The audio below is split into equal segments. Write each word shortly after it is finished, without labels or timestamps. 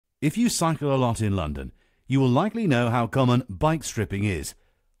If you cycle a lot in London, you will likely know how common bike stripping is.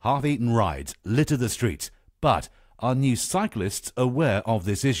 Half-eaten rides litter the streets, but are new cyclists aware of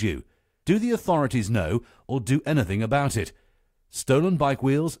this issue? Do the authorities know or do anything about it? Stolen bike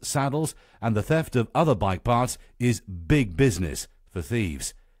wheels, saddles, and the theft of other bike parts is big business for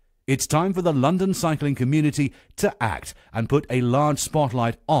thieves. It's time for the London cycling community to act and put a large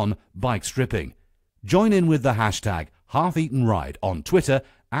spotlight on bike stripping. Join in with the hashtag #HalfEatenRide on Twitter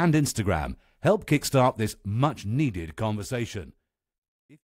and Instagram. Help kickstart this much-needed conversation.